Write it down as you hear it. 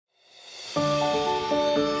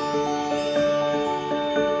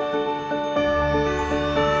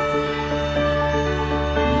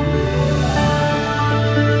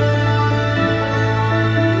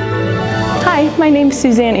my name's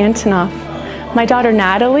Suzanne Antonoff. My daughter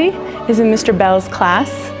Natalie is in Mr. Bell's class,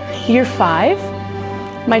 year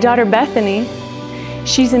 5. My daughter Bethany,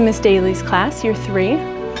 she's in Miss Daly's class, year 3.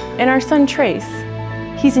 And our son Trace,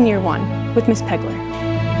 he's in year 1 with Miss Pegler.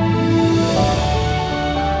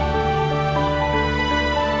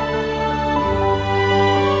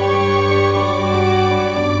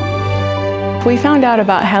 We found out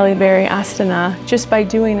about Haileybury Astana just by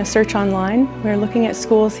doing a search online. We were looking at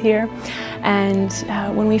schools here, and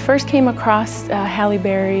when we first came across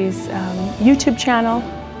Haileybury's YouTube channel,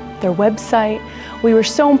 their website, we were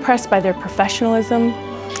so impressed by their professionalism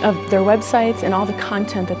of their websites and all the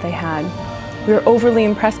content that they had. We were overly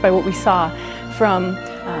impressed by what we saw from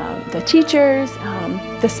the teachers,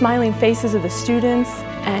 the smiling faces of the students,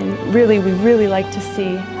 and really, we really liked to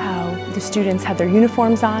see how the students had their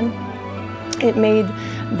uniforms on. It made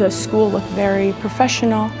the school look very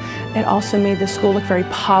professional. It also made the school look very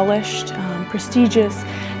polished, prestigious,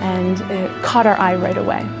 and it caught our eye right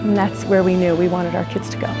away. And that's where we knew we wanted our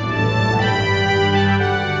kids to go.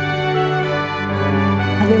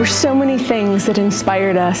 There were so many things that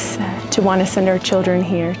inspired us to want to send our children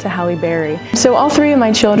here to Haileybury. So all 3 of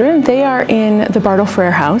my children, they are in the Bartle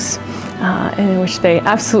Frere house, in which they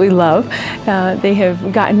absolutely love. They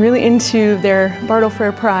have gotten really into their Bartle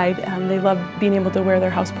Frere pride. They love being able to wear their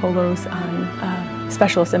house polos on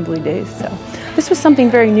special assembly days. So this was something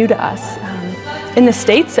very new to us. In the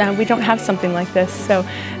States, we don't have something like this, so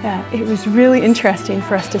it was really interesting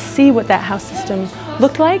for us to see what that house system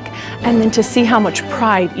looked like, and then to see how much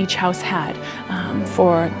pride each house had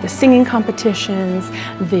for the singing competitions,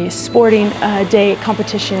 the sporting day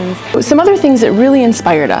competitions. Some other things that really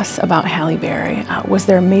inspired us about Haileybury was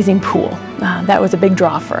their amazing pool. That was a big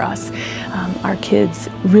draw for us. Our kids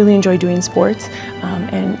really enjoy doing sports,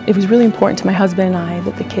 and it was really important to my husband and I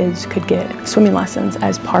that the kids could get swimming lessons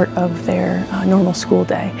as part of their normal school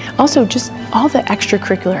day. Also, just all the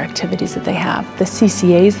extracurricular activities that they have, the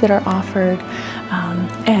CCAs that are offered,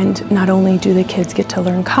 and not only do the kids get to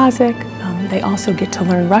learn Kazakh, they also get to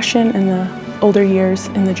learn Russian in the older years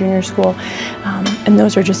in the junior school, and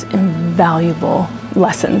those are just invaluable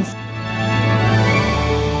lessons.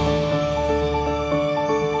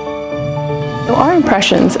 So our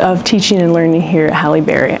impressions of teaching and learning here at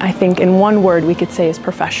Haileybury, I think in one word we could say is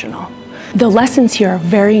professional. The lessons here are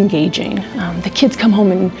very engaging. The kids come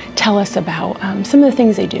home and tell us about some of the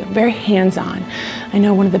things they do, very hands-on. I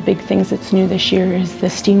know one of the big things that's new this year is the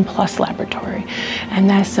STEAM Plus laboratory, and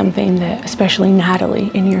that's something that especially Natalie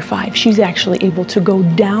in year 5, she's actually able to go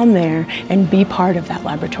down there and be part of that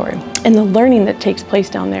laboratory. And the learning that takes place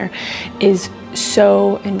down there is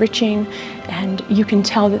so enriching, and you can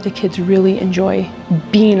tell that the kids really enjoy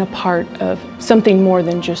being a part of something more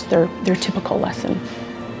than just their typical lesson.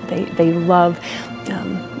 They love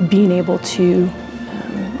being able to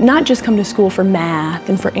not just come to school for math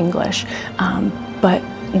and for English, but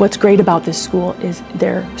what's great about this school is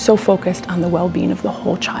they're so focused on the well-being of the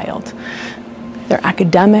whole child. Their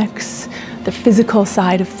academics, the physical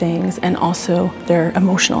side of things, and also their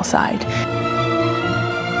emotional side.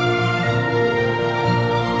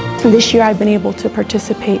 This year I've been able to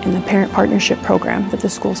participate in the parent partnership program that the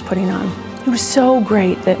school's putting on. It was so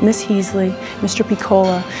great that Miss Heasley, Mr.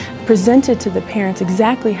 Piccola presented to the parents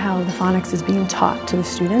exactly how the phonics is being taught to the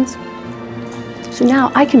students. So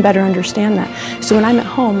now I can better understand that. So when I'm at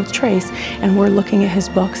home with Trace and we're looking at his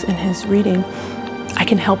books and his reading, I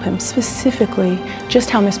can help him specifically just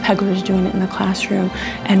how Miss Pegler is doing it in the classroom,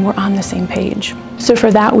 and we're on the same page. So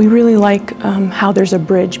for that, we really like how there's a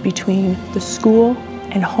bridge between the school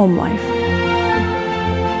and home life.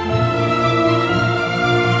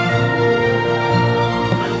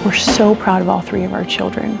 We're so proud of all 3 of our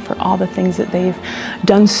children for all the things that they've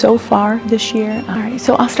done so far this year. All right,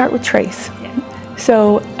 so I'll start with Trace.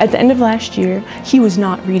 So at the end of last year, he was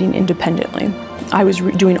not reading independently. I was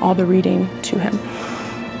doing all the reading to him.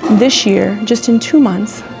 This year, just in 2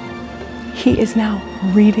 months, he is now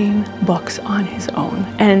reading books on his own.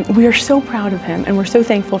 And we are so proud of him, and we're so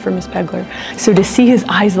thankful for Miss Pegler. So to see his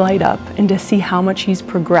eyes light up and to see how much he's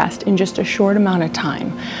progressed in just a short amount of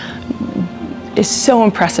time is so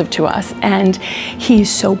impressive to us. And he's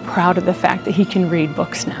so proud of the fact that he can read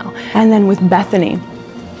books now. And then with Bethany,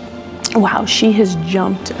 wow, she has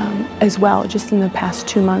jumped as well just in the past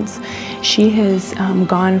 2 months. She has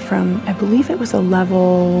gone from, I believe it was a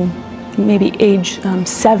level, maybe age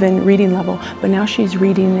 7 reading level, but now she's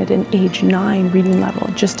reading at an age 9 reading level,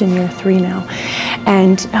 just in year 3 now.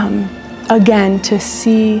 And again, to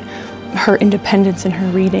see her independence in her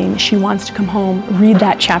reading, she wants to come home, read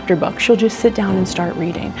that chapter book. She'll just sit down and start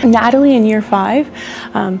reading. Natalie in year 5,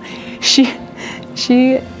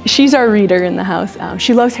 She's our reader in the house.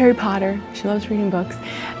 She loves Harry Potter. She loves reading books.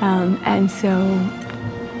 And so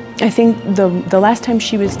I think the last time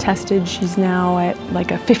she was tested, she's now at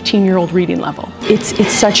like a 15-year-old reading level.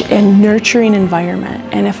 It's such a nurturing environment.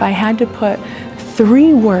 And if I had to put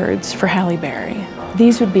 3 words for Haileybury,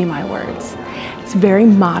 these would be my words. It's very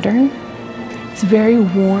modern, it's very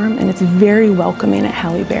warm, and it's very welcoming at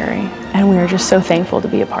Haileybury. And we are just so thankful to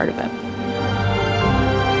be a part of it.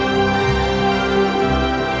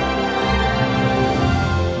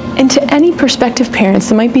 And to any prospective parents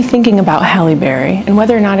that might be thinking about Haileybury and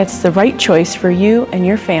whether or not it's the right choice for you and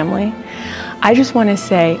your family, I just want to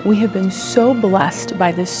say we have been so blessed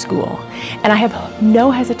by this school, and I have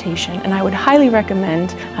no hesitation, and I would highly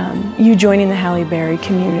recommend you joining the Haileybury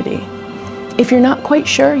community. If you're not quite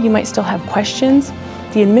sure, you might still have questions.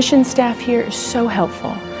 The admissions staff here is so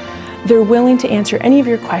helpful. They're willing to answer any of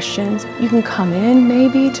your questions. You can come in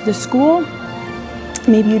maybe to the school.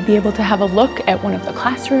 Maybe you'd be able to have a look at one of the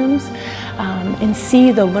classrooms and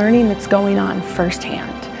see the learning that's going on firsthand.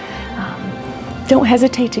 Don't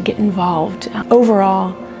hesitate to get involved.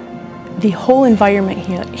 Overall, the whole environment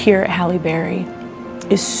here at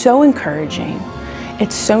Haileybury is so encouraging,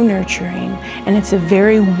 it's so nurturing, and it's a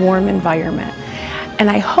very warm environment. And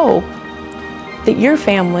I hope that your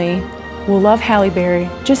family will love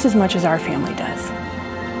Haileybury just as much as our family does.